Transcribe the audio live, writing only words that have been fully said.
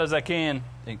As I can.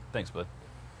 Thanks, bud.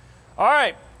 All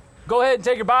right. Go ahead and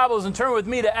take your Bibles and turn with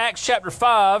me to Acts chapter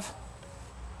 5.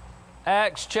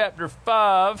 Acts chapter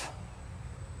 5.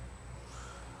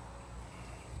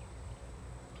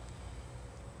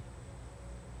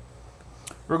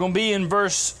 We're going to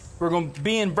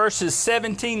be in verses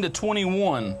 17 to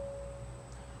 21.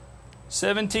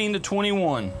 17 to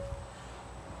 21.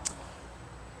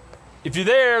 If you're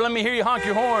there, let me hear you honk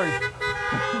your horn.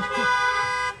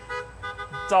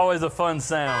 It's always a fun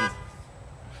sound.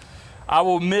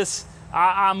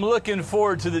 I'm looking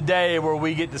forward to the day where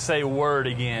we get to say word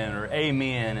again, or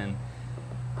amen, and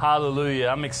hallelujah.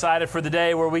 I'm excited for the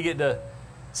day where we get to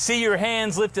see your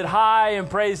hands lifted high and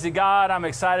praise to God. I'm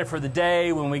excited for the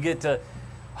day when we get to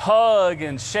hug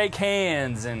and shake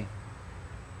hands, and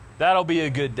that'll be a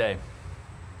good day.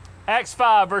 Acts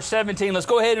 5, verse 17. Let's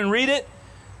go ahead and read it,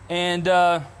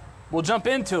 and we'll jump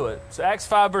into it. So Acts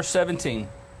 5, verse 17.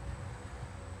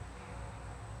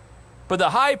 But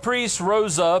the high priest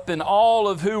rose up, and all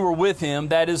of who were with him,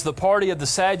 that is, the party of the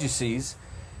Sadducees,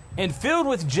 and filled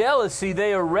with jealousy,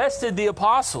 they arrested the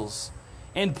apostles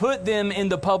and put them in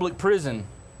the public prison.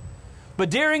 But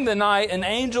during the night, an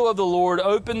angel of the Lord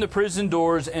opened the prison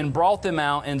doors and brought them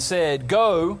out and said,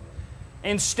 "Go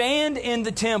and stand in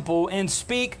the temple and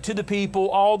speak to the people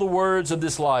all the words of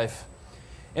this life."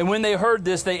 And when they heard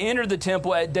this, they entered the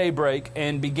temple at daybreak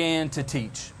and began to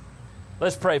teach.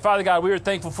 Let's pray. Father God, we are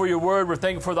thankful for your word. We're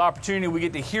thankful for the opportunity we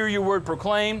get to hear your word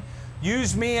proclaimed.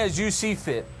 Use me as you see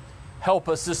fit. Help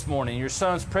us this morning. In your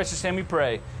son's precious name we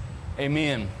pray.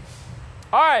 Amen.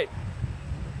 All right.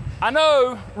 I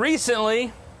know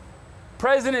recently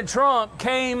President Trump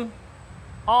came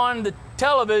on the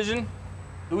television.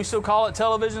 Do we still call it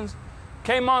televisions?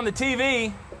 Came on the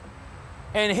TV,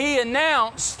 and he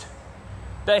announced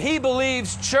that he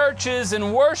believes churches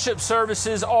and worship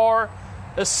services are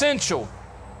essential.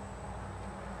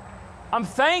 I'm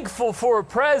thankful for a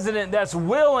president that's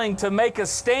willing to make a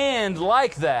stand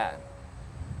like that,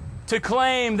 to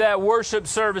claim that worship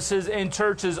services and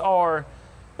churches are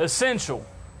essential.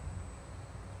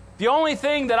 The only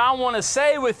thing that I want to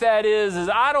say with that is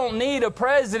I don't need a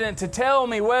president to tell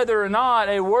me whether or not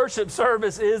a worship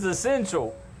service is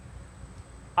essential.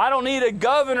 I don't need a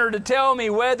governor to tell me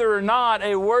whether or not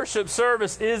a worship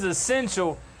service is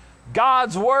essential.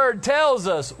 God's word tells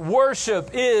us worship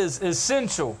is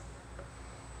essential.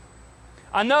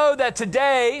 I know that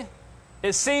today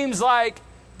it seems like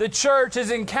the church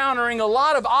is encountering a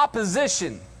lot of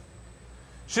opposition.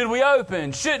 Should we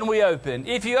open? Shouldn't we open?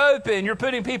 If you open, you're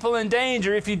putting people in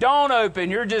danger. If you don't open,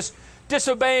 you're just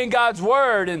disobeying God's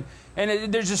word. And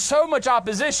there's just so much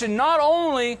opposition, not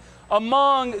only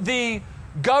among the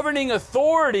governing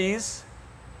authorities,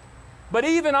 but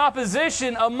even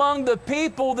opposition among the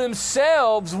people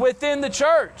themselves within the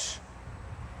church.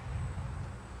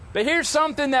 But here's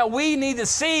something that we need to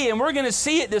see, and we're going to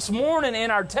see it this morning in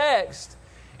our text.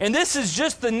 And this is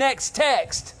just the next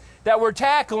text that we're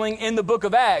tackling in the book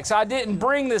of Acts. I didn't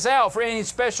bring this out for any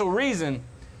special reason.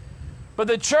 But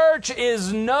the church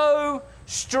is no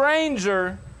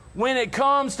stranger when it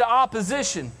comes to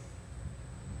opposition.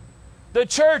 The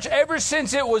church, ever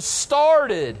since it was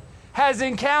started, has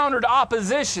encountered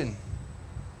opposition.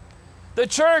 The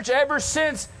church, ever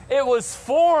since it was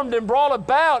formed and brought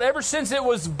about, ever since it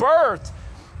was birthed,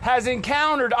 has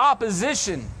encountered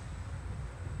opposition.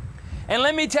 And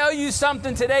let me tell you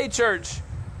something today, church.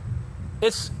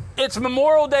 It's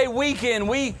Memorial Day weekend.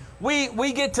 We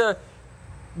get to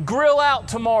grill out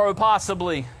tomorrow,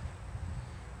 possibly.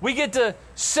 We get to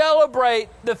celebrate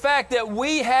the fact that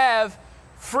we have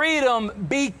freedom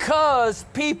because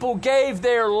people gave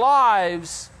their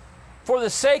lives for the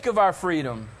sake of our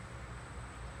freedom.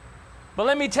 But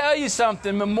let me tell you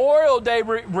something. Memorial Day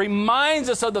reminds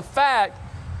us of the fact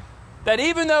that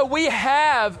even though we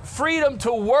have freedom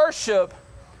to worship,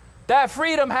 that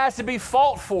freedom has to be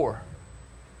fought for.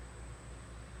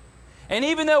 And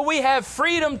even though we have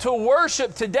freedom to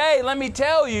worship today, let me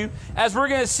tell you, as we're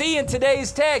going to see in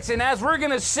today's text and as we're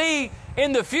going to see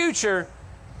in the future,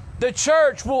 the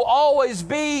church will always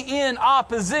be in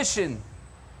opposition.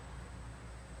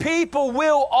 People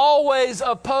will always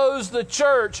oppose the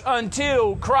church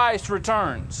until Christ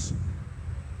returns.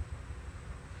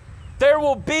 There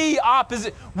will be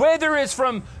opposition, whether it's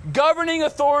from governing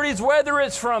authorities, whether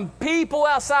it's from people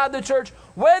outside the church,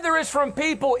 whether it's from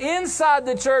people inside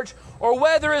the church, or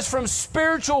whether it's from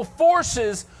spiritual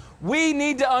forces. We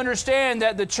need to understand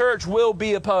that the church will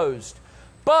be opposed.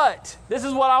 But this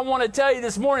is what I want to tell you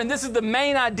this morning. This is the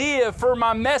main idea for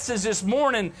my message this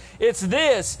morning. It's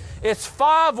this. It's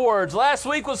 5 words. Last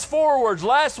week was 4 words.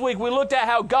 Last week we looked at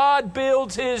how God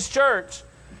builds His church.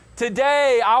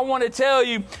 today I want to tell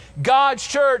you, God's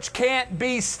church can't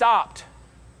be stopped.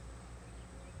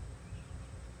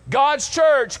 God's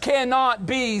church cannot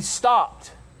be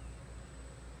stopped.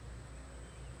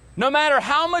 No matter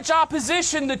how much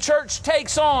opposition the church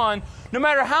takes on, no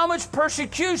matter how much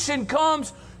persecution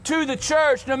comes to the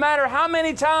church, no matter how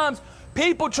many times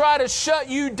people try to shut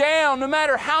you down, no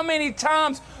matter how many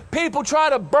times people try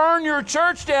to burn your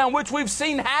church down, which we've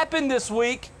seen happen this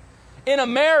week in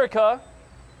America,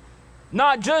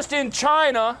 not just in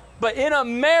China, but in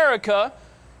America.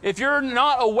 If you're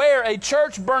not aware, a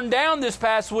church burned down this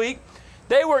past week.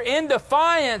 They were in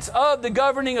defiance of the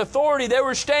governing authority. They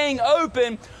were staying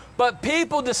open, but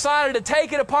people decided to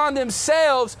take it upon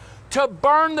themselves to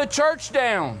burn the church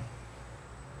down.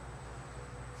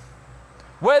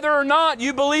 Whether or not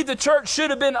you believe the church should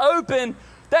have been open,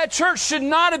 that church should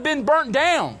not have been burnt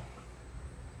down.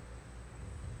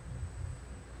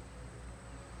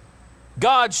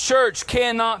 God's church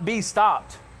cannot be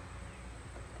stopped.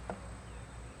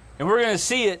 And we're going to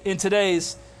see it in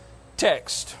today's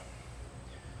text.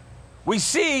 We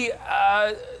see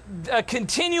a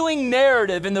continuing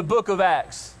narrative in the book of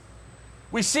Acts.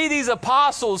 We see these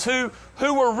apostles who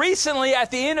were recently,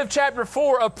 at the end of chapter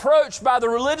 4, approached by the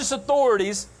religious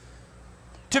authorities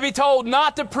to be told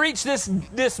not to preach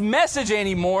this message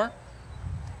anymore.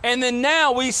 And then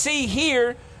now we see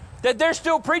here that they're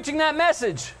still preaching that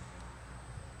message.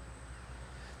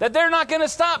 That they're not going to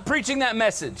stop preaching that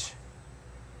message.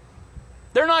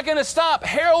 They're not going to stop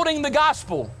heralding the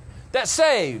gospel that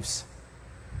saves.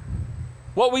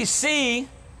 What we see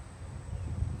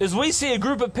is we see a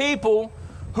group of people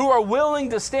who are willing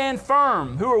to stand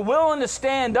firm, who are willing to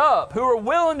stand up, who are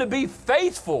willing to be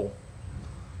faithful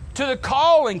to the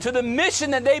calling, to the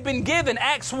mission that they've been given,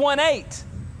 Acts 1:8.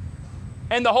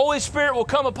 And the Holy Spirit will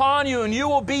come upon you, and you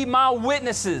will be my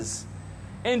witnesses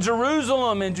in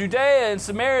Jerusalem, and Judea, and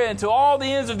Samaria, and to all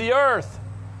the ends of the earth.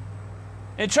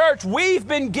 And church, we've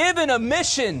been given a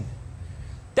mission.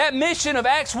 That mission of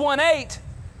Acts 1:8.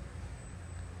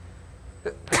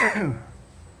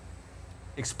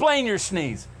 Explain your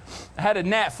sneeze. I had a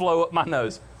gnat flow up my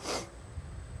nose.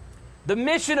 The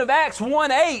mission of Acts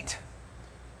 1:8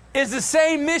 is the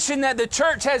same mission that the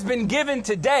church has been given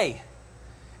today.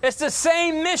 It's the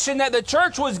same mission that the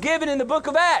church was given in the book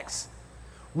of Acts.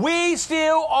 We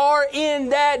still are in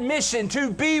that mission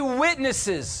to be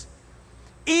witnesses,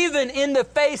 even in the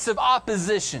face of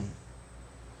opposition.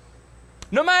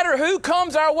 No matter who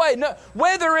comes our way,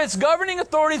 whether it's governing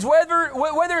authorities,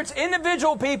 whether it's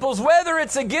individual peoples, whether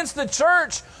it's against the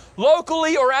church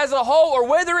locally or as a whole, or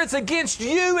whether it's against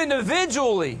you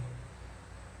individually,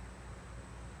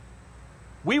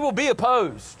 we will be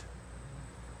opposed.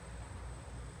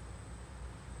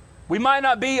 We might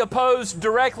not be opposed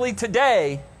directly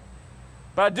today,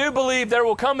 but I do believe there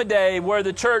will come a day where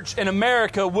the church in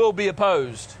America will be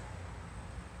opposed.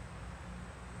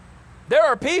 There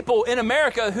are people in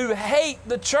America who hate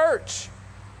the church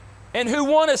and who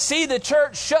want to see the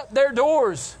church shut their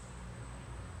doors.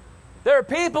 There are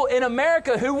people in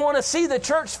America who want to see the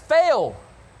church fail.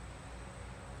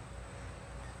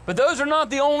 But those are not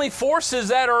the only forces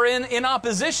that are in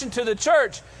opposition to the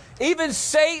church. Even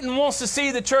Satan wants to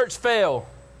see the church fail.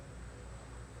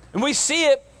 And we see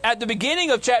it at the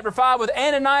beginning of chapter 5 with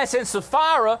Ananias and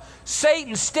Sapphira.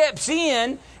 Satan steps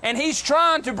in and he's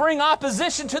trying to bring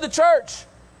opposition to the church.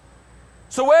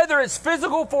 So whether it's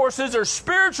physical forces or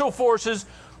spiritual forces,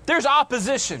 there's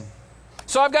opposition.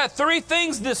 So I've got 3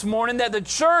 things this morning that the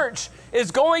church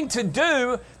is going to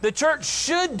do, the church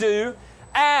should do,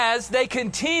 as they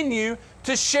continue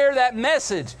to share that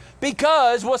message.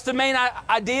 Because what's the main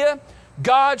idea?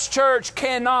 God's church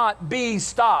cannot be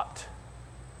stopped.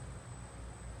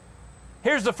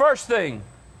 Here's the first thing.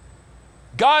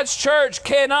 God's church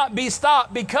cannot be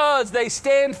stopped because they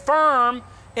stand firm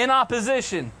in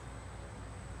opposition.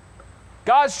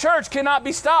 God's church cannot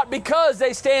be stopped because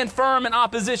they stand firm in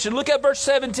opposition. Look at verse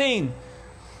 17.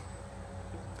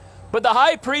 But the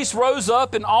high priest rose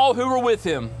up and all who were with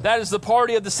him, that is the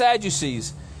party of the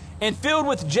Sadducees, and filled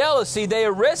with jealousy, they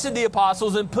arrested the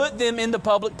apostles and put them in the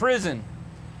public prison.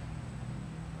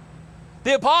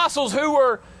 The apostles who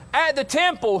were at the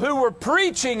temple, who were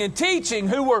preaching and teaching,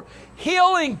 who were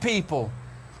healing people,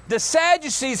 the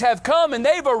Sadducees have come and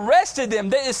they've arrested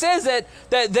them. It says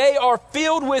that they are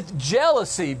filled with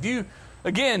jealousy.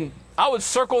 Again, I would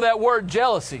circle that word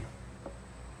jealousy.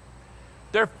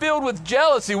 They're filled with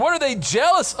jealousy. What are they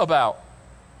jealous about?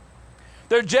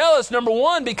 They're jealous, number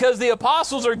one, because the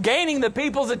apostles are gaining the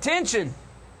people's attention.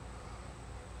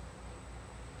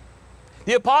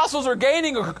 The apostles are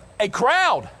gaining a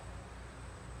crowd.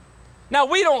 Now,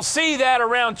 we don't see that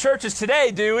around churches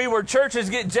today, do we? Where churches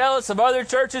get jealous of other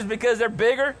churches because they're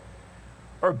bigger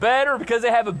or better, because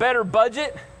they have a better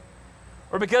budget,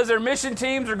 or because their mission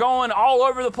teams are going all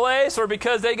over the place, or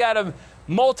because they got a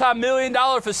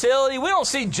multi-million-dollar facility. We don't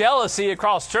see jealousy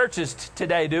across churches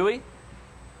today, do we?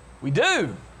 We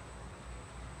do.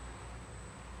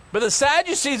 But the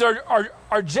Sadducees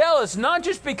are jealous not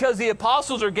just because the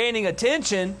apostles are gaining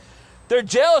attention. They're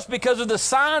jealous because of the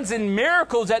signs and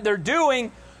miracles that they're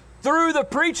doing through the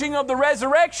preaching of the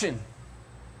resurrection.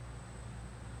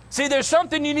 See, there's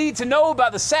something you need to know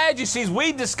about the Sadducees.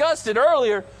 We discussed it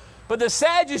earlier, but the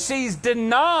Sadducees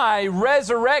deny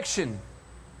resurrection.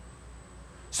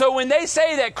 So when they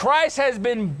say that Christ has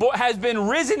been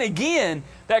risen again,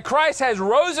 that Christ has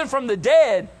risen from the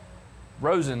dead,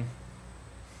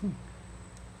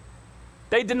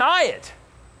 they deny it.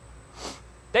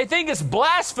 They think it's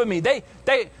blasphemy. They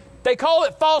call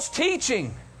it false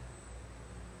teaching.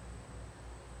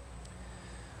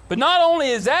 But not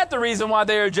only is that the reason why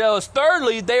they are jealous,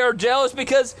 thirdly, they are jealous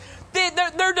because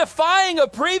they're defying a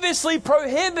previously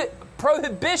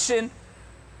prohibition.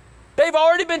 They've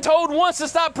already been told once to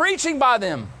stop preaching by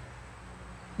them.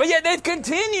 But yet they've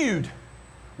continued.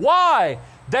 Why?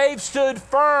 They've stood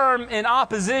firm in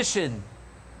opposition.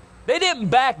 They didn't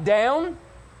back down.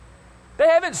 They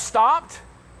haven't stopped.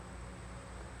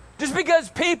 Just because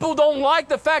people don't like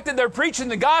the fact that they're preaching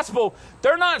the gospel,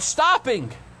 they're not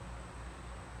stopping.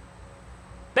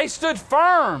 They stood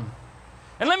firm.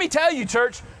 And let me tell you,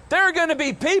 church, there are going to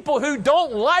be people who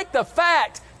don't like the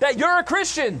fact that you're a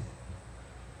Christian.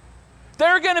 There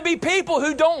are going to be people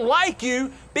who don't like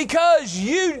you because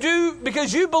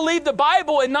you believe the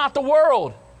Bible and not the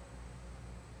world.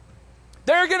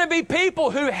 There are going to be people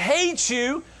who hate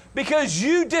you because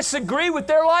you disagree with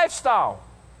their lifestyle.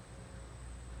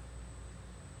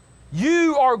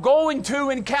 You are going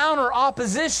to encounter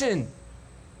opposition.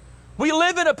 We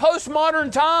live in a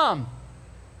postmodern time.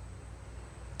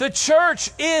 The church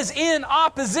is in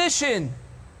opposition.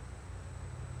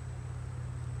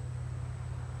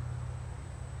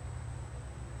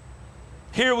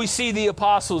 Here we see the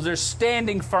apostles, they're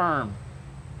standing firm.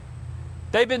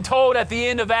 They've been told at the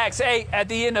end of Acts 8, at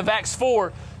the end of Acts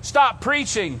 4, stop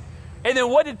preaching. And then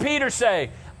what did Peter say?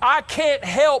 I can't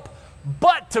help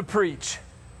but to preach.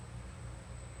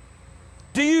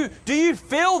 Do you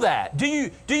feel that? Do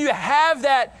you have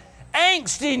that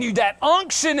angst in you, that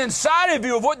unction inside of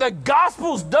you of what the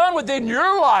gospel's done within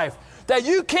your life, that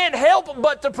you can't help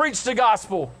but to preach the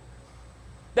gospel?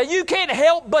 That you can't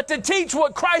help but to teach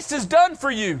what Christ has done for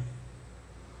you?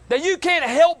 That you can't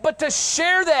help but to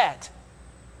share that?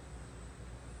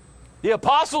 The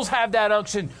apostles have that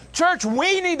unction. Church,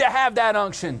 we need to have that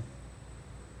unction.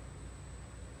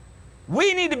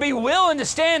 We need to be willing to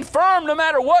stand firm no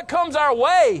matter what comes our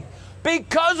way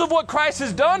because of what Christ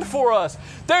has done for us.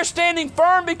 They're standing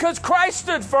firm because Christ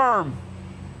stood firm.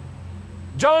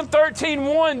 John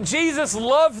 13:1, Jesus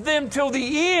loved them till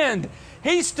the end.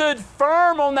 He stood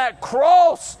firm on that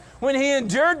cross when He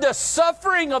endured the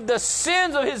suffering of the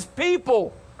sins of His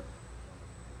people.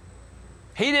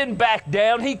 He didn't back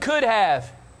down. He could have.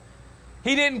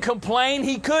 He didn't complain.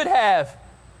 He could have.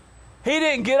 He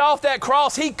didn't get off that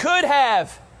cross. He could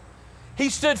have. He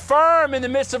stood firm in the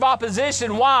midst of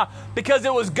opposition. Why? Because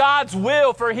it was God's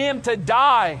will for Him to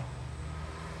die.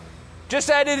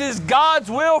 Just as it is God's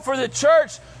will for the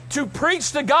church to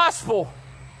preach the gospel.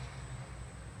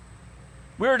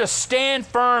 We are to stand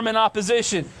firm in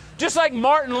opposition. Just like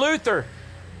Martin Luther,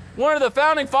 one of the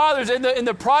founding fathers in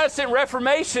the Protestant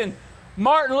Reformation,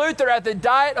 Martin Luther at the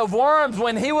Diet of Worms,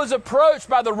 when he was approached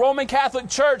by the Roman Catholic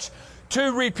Church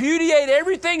to repudiate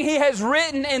everything he has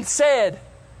written and said.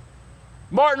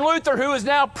 Martin Luther, who is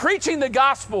now preaching the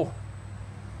gospel.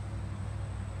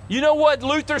 You know what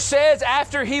Luther says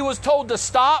after he was told to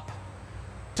stop,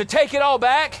 to take it all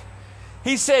back?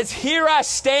 He says, "Here I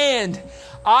stand,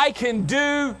 I can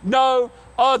do no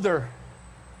other."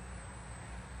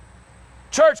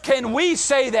 Church, can we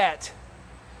say that?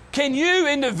 Can you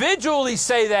individually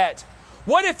say that?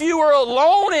 What if you were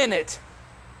alone in it?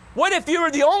 What if you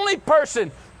were the only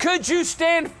person? Could you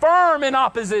stand firm in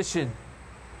opposition?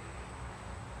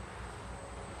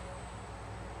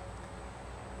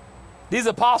 These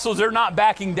apostles are not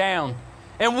backing down.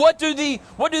 And what do the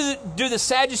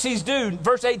Sadducees do?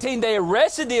 Verse 18, they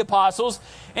arrested the apostles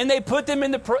and they put them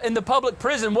in the public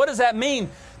prison. What does that mean?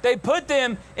 They put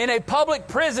them in a public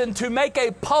prison to make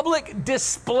a public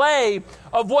display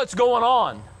of what's going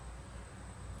on.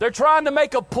 They're trying to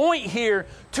make a point here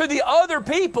to the other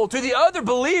people, to the other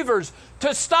believers,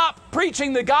 to stop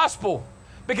preaching the gospel.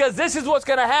 Because this is what's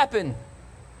going to happen.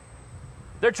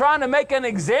 They're trying to make an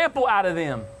example out of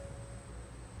them.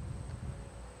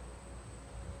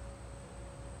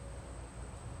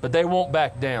 But they won't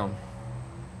back down.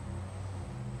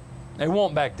 They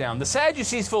won't back down. The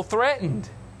Sadducees feel threatened.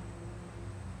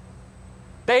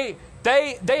 They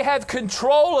have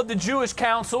control of the Jewish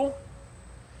council,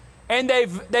 and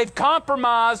they've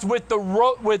compromised with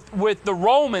the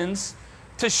Romans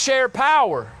to share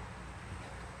power.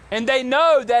 And they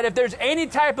know that if there's any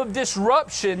type of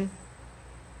disruption,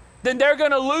 then they're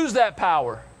going to lose that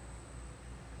power.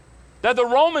 That the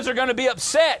Romans are going to be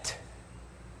upset.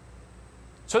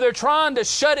 So they're trying to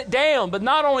shut it down, but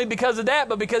not only because of that,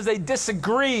 but because they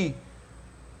disagree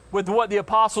with what the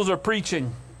apostles are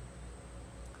preaching.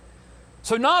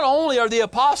 So not only are the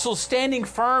apostles standing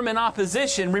firm in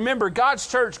opposition, remember, God's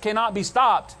church cannot be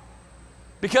stopped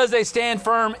because they stand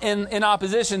firm in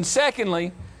opposition.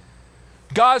 Secondly,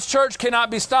 God's church cannot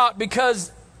be stopped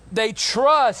because they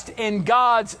trust in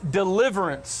God's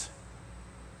deliverance.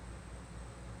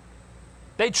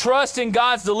 They trust in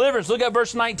God's deliverance. Look at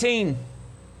verse 19.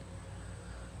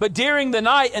 But during the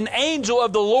night, an angel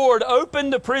of the Lord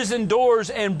opened the prison doors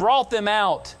and brought them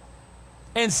out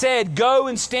and said, "Go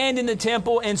and stand in the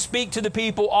temple and speak to the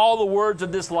people all the words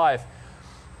of this life."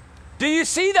 Do you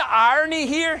see the irony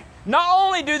here? Not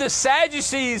only do the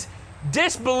Sadducees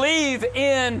disbelieve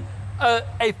in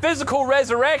a physical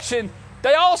resurrection,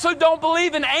 they also don't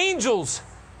believe in angels.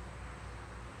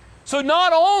 So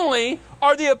not only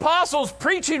are the apostles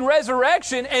preaching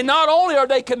resurrection, and not only are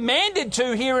they commanded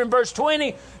to, here in verse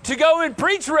 20, to go and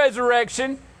preach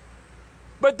resurrection,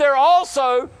 but they're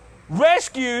also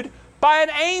rescued by an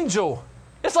angel.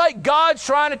 It's like God's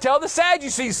trying to tell the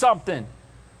Sadducees something.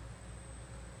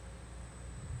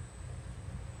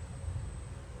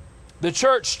 The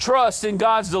church trusts in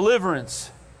God's deliverance.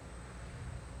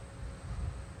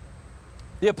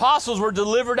 The apostles were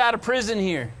delivered out of prison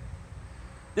here.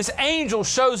 This angel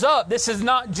shows up. This is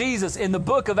not Jesus. In the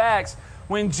book of Acts,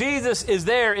 when Jesus is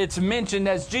there, it's mentioned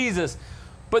as Jesus.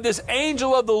 But this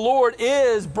angel of the Lord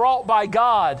is brought by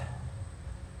God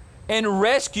and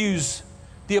rescues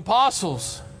the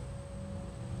apostles.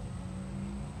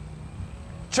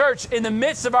 Church, in the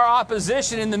midst of our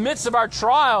opposition, in the midst of our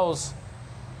trials,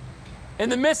 in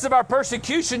the midst of our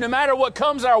persecution, no matter what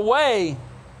comes our way,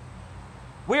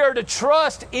 we are to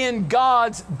trust in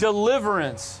God's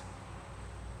deliverance.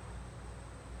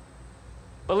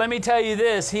 But let me tell you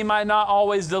this, He might not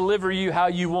always deliver you how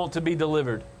you want to be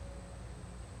delivered.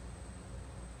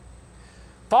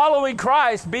 Following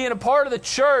Christ, being a part of the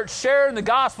church, sharing the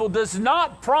gospel, does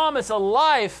not promise a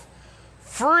life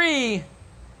free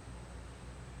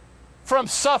from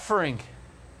suffering.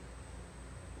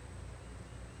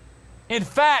 In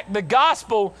fact, the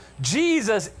gospel,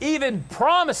 Jesus even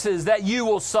promises that you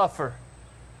will suffer.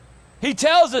 He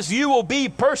tells us you will be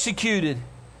persecuted.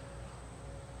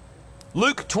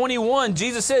 Luke 21,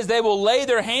 Jesus says they will lay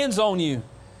their hands on you.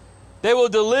 They will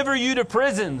deliver you to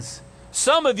prisons.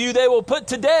 Some of you they will put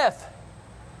to death.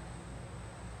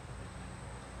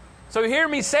 So hear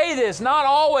me say this, not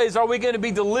always are we going to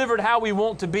be delivered how we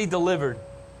want to be delivered.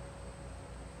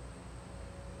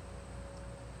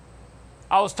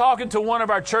 I was talking to one of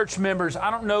our church members.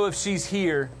 I don't know if she's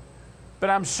here, but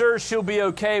I'm sure she'll be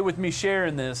okay with me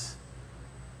sharing this.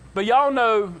 But y'all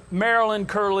know Marilyn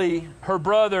Curley, her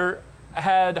brother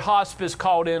had hospice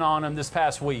called in on him this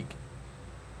past week.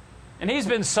 And he's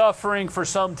been suffering for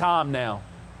some time now.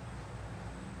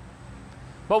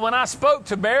 But when I spoke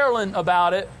to Marilyn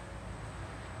about it,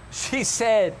 she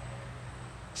said,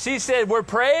 we're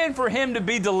praying for him to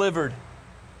be delivered.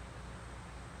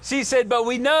 She said, but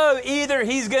we know either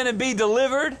he's going to be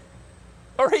delivered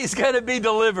or he's going to be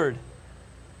delivered.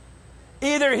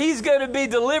 Either he's going to be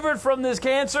delivered from this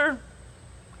cancer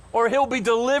or he'll be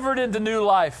delivered into new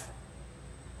life.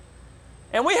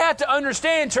 And we have to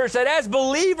understand, church, that as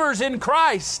believers in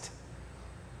Christ,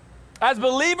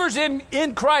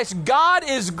 God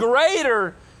is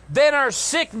greater than our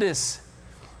sickness.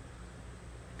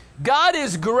 God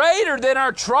is greater than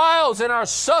our trials and our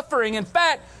suffering. In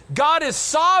fact, God is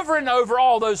sovereign over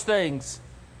all those things.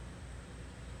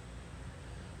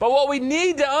 But what we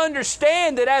need to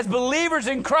understand that as believers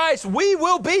in Christ, we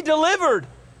will be delivered.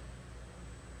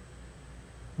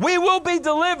 We will be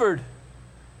delivered.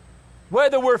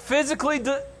 Whether we're physically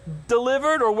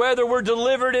delivered or whether we're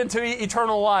delivered into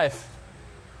eternal life.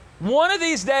 One of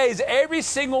these days, every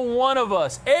single one of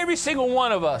us,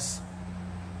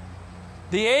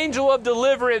 the angel of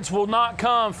deliverance will not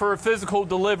come for a physical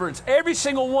deliverance. Every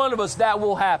single one of us, that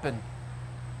will happen.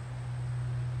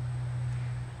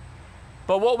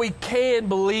 But what we can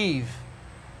believe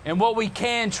and what we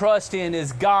can trust in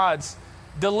is God's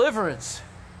deliverance.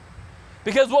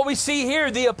 Because what we see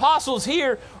here, the apostles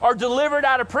here are delivered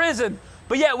out of prison.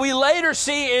 But yet we later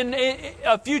see in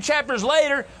a few chapters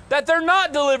later that they're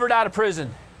not delivered out of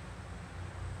prison.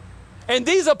 And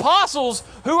these apostles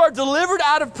who are delivered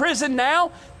out of prison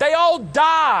now, they all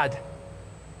died.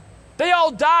 They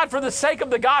all died for the sake of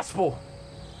the gospel.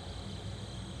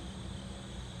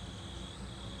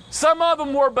 Some of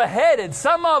them were beheaded.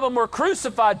 Some of them were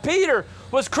crucified. Peter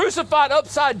was crucified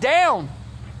upside down.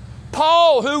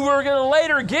 Paul, who we're going to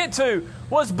later get to,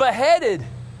 was beheaded.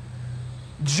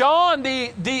 John,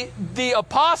 the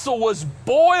apostle, was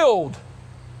boiled.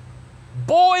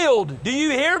 Boiled. Do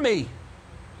you hear me?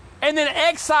 And then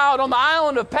exiled on the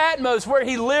island of Patmos, where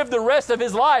he lived the rest of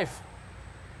his life.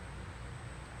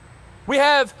 We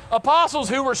have apostles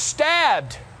who were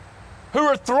stabbed, who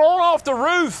were thrown off the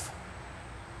roof.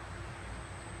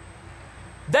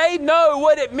 They know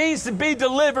what it means to be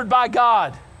delivered by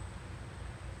God.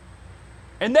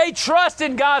 And they trust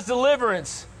in God's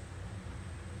deliverance.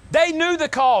 They knew the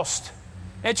cost.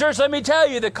 And church, let me tell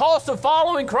you, the cost of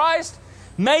following Christ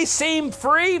may seem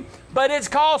free, but it's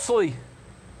costly.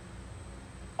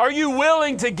 Are you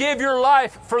willing to give your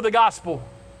life for the gospel?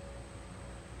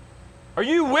 Are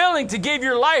you willing to give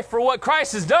your life for what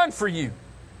Christ has done for you?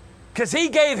 Because He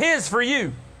gave His for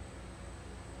you.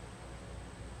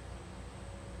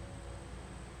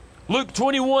 Luke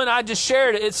 21, I just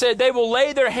shared it. It said, they will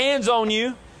lay their hands on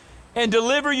you and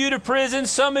deliver you to prison.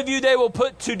 Some of you they will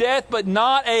put to death, but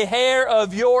not a hair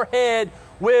of your head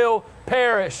will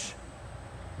perish.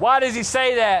 Why does He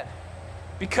say that?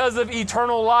 Because of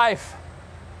eternal life.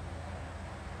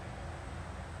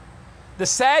 The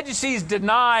Sadducees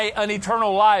deny an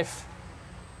eternal life.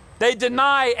 They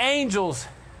deny angels.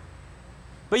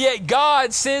 But yet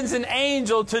God sends an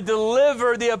angel to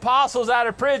deliver the apostles out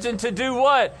of prison to do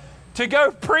what? To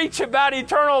go preach about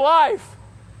eternal life.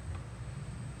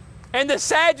 And the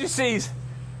Sadducees,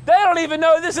 they don't even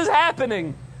know this is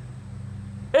happening.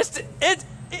 It's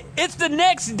the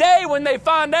next day when they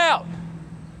find out.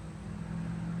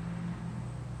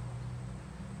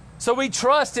 So we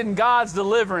trust in God's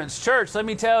deliverance. Church, let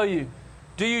me tell you,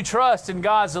 do you trust in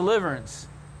God's deliverance?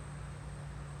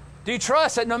 Do you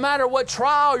trust that no matter what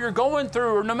trial you're going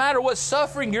through or no matter what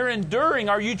suffering you're enduring,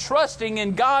 are you trusting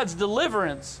in God's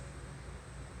deliverance?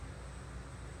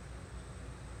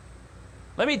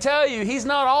 Let me tell you, He's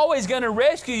not always going to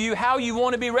rescue you how you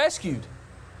want to be rescued.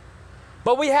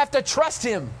 But we have to trust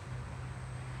Him.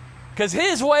 Because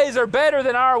His ways are better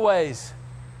than our ways.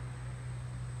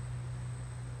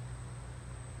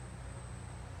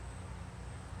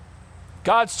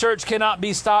 God's church cannot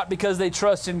be stopped because they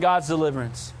trust in God's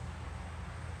deliverance.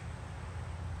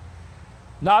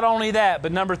 Not only that,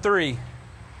 but number 3,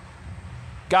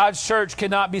 God's church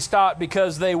cannot be stopped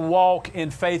because they walk in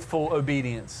faithful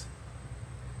obedience.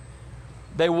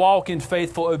 They walk in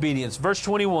faithful obedience. Verse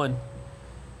 21,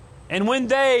 and when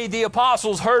they, the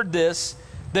apostles, heard this,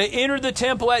 they entered the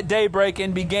temple at daybreak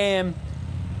and began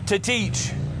to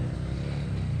teach.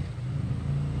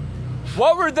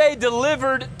 What were they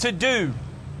delivered to do?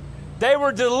 They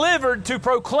were delivered to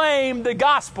proclaim the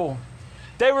gospel.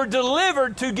 They were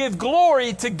delivered to give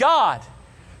glory to God.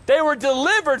 They were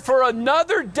delivered for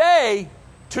another day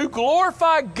to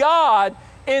glorify God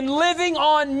in living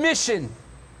on mission.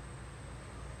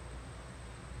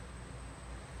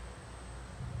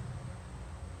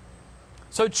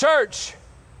 So church,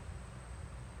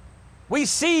 we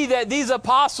see that these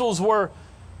apostles were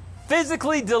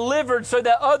physically delivered so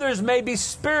that others may be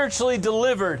spiritually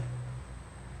delivered.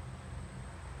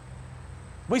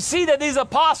 We see that these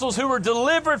apostles who were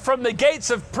delivered from the gates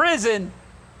of prison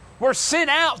were sent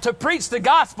out to preach the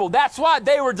gospel. That's why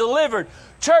they were delivered.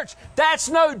 Church, that's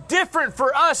no different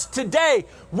for us today.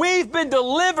 We've been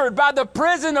delivered by the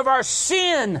prison of our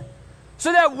sin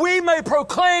so that we may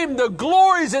proclaim the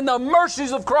glories and the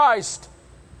mercies of Christ.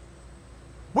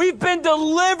 We've been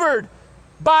delivered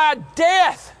by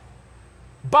death,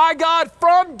 by God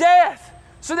from death,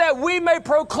 so that we may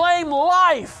proclaim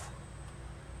life.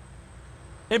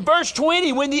 In verse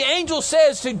 20, when the angel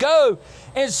says to go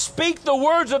and speak the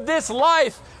words of this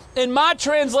life, in my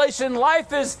translation,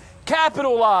 life is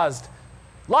capitalized.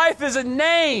 Life is a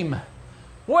name.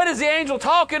 What is the angel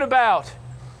talking about?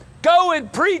 Go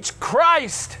and preach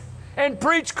Christ, and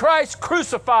preach Christ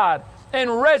crucified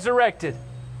and resurrected.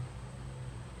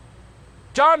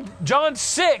 John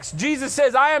 6, Jesus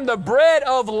says, I am the bread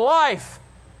of life.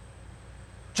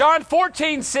 John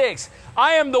 14:6,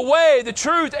 I am the way, the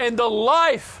truth, and the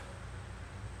life.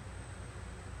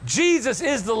 Jesus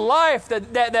is the life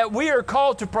that we are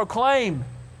called to proclaim.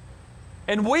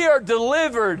 And we are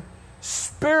delivered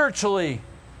spiritually.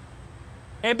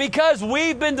 And because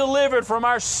we've been delivered from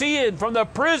our sin, from the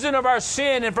prison of our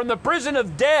sin, and from the prison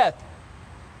of death,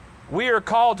 we are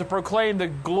called to proclaim the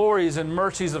glories and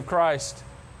mercies of Christ.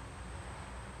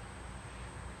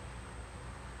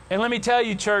 And let me tell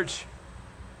you, church,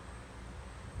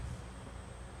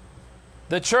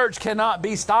 the church cannot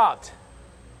be stopped.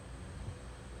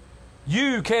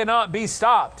 You cannot be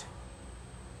stopped.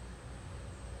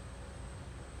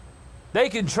 They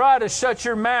can try to shut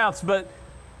your mouths, but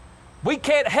we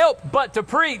can't help but to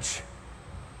preach.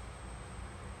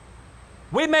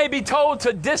 We may be told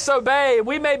to disobey.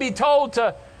 We may be told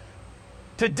to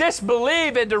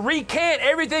disbelieve and to recant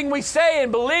everything we say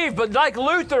and believe. But like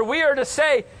Luther, we are to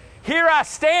say, "Here I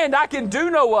stand, I can do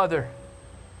no other."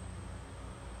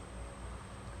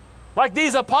 Like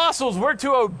these apostles, we're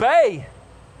to obey.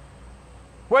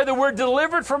 Whether we're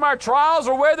delivered from our trials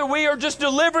or whether we are just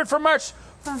delivered from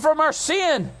our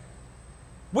sin.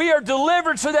 We are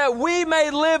delivered so that we may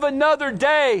live another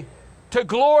day to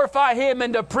glorify Him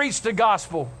and to preach the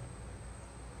gospel.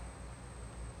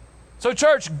 So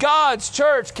church, God's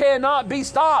church cannot be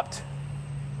stopped.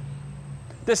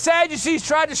 The Sadducees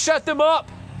tried to shut them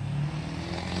up.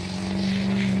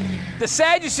 The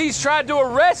Sadducees tried to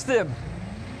arrest them,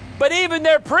 but even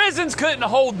their prisons couldn't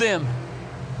hold them.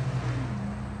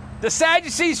 The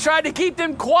Sadducees tried to keep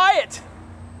them quiet.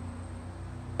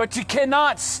 But you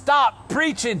cannot stop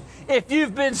preaching if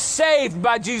you've been saved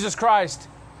by Jesus Christ.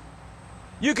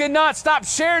 You cannot stop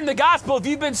sharing the gospel if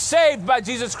you've been saved by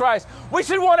Jesus Christ. We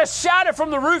should want to shout it from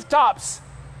the rooftops.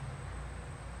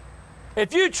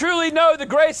 If you truly know the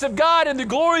grace of God and the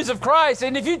glories of Christ,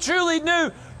 and if you truly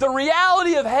knew the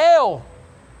reality of hell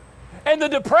and the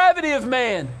depravity of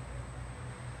man,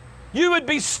 you would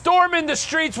be storming the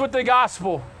streets with the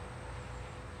gospel.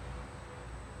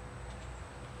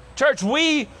 Church,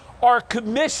 we are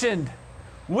commissioned,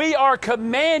 we are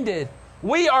commanded,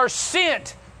 we are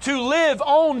sent to live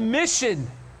on mission.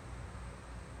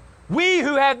 We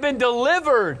who have been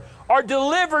delivered are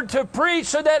delivered to preach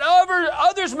so that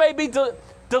others may be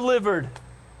delivered.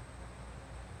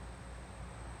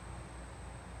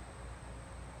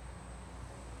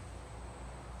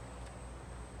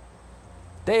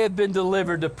 They have been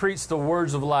delivered to preach the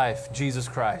words of life, Jesus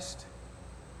Christ.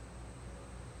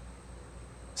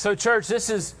 So church, this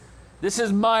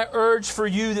is my urge for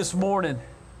you this morning.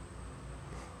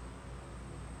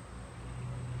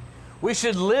 We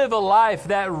should live a life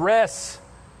that rests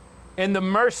in the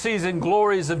mercies and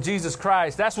glories of Jesus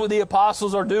Christ. That's what the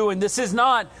apostles are doing. This is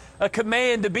not a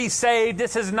command to be saved.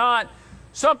 This is not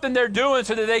something they're doing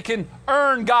so that they can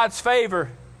earn God's favor.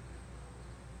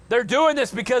 They're doing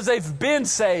this because they've been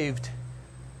saved.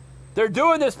 They're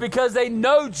doing this because they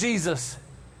know Jesus.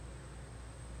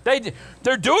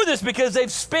 They're doing this because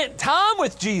they've spent time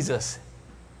with Jesus.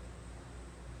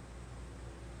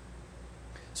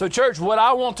 So church, what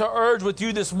I want to urge with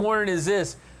you this morning is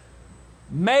this.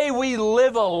 May we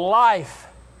live a life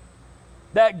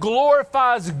that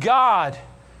glorifies God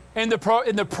in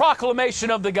the proclamation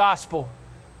of the gospel.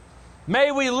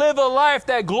 May we live a life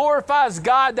that glorifies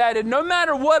God, that no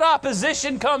matter what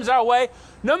opposition comes our way,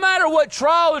 no matter what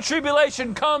trial or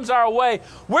tribulation comes our way,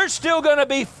 we're still going to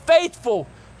be faithful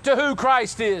to who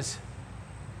Christ is.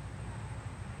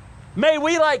 May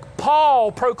we, like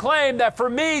Paul, proclaim that for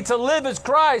me to live is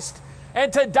Christ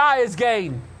and to die is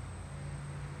gain.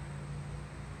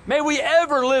 May we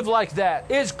ever live like that.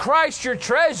 Is Christ your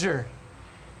treasure?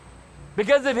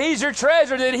 Because if He's your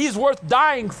treasure, then He's worth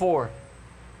dying for.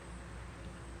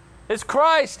 Is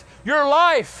Christ your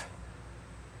life?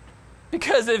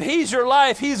 Because if He's your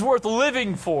life, He's worth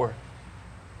living for.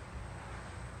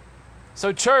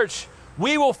 So church,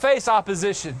 we will face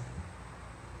opposition.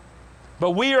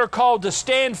 But we are called to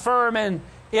stand firm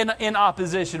in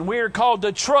opposition. We are called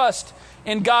to trust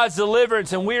in God's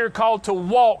deliverance, and we are called to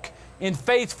walk in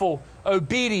faithful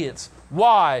obedience.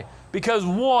 Why? Because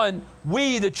one,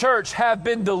 we, the church, have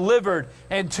been delivered,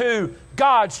 and two,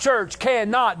 God's church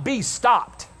cannot be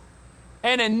stopped.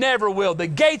 And it never will. The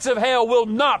gates of hell will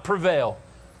not prevail.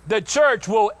 The church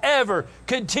will ever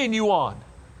continue on.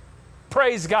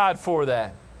 Praise God for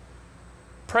that.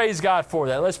 Praise God for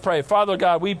that. Let's pray. Father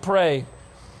God, we pray.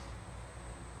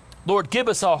 Lord, give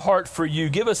us a heart for you.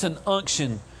 Give us an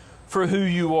unction for who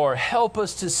you are. Help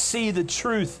us to see the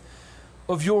truth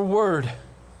of your word.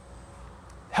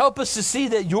 Help us to see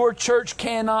that your church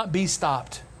cannot be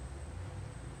stopped.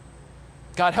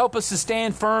 God, help us to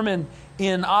stand firm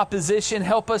in opposition.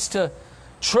 Help us to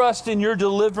trust in your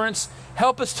deliverance.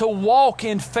 Help us to walk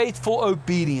in faithful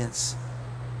obedience,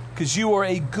 because you are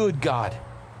a good God.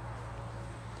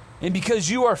 And because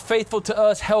you are faithful to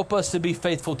us, help us to be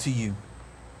faithful to you.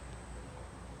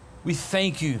 We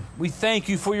thank you. We thank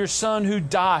you for your Son who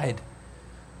died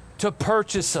to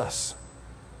purchase us.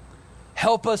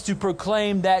 Help us to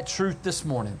proclaim that truth this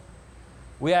morning.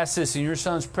 We ask this in your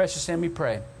Son's precious name we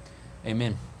pray. Amen.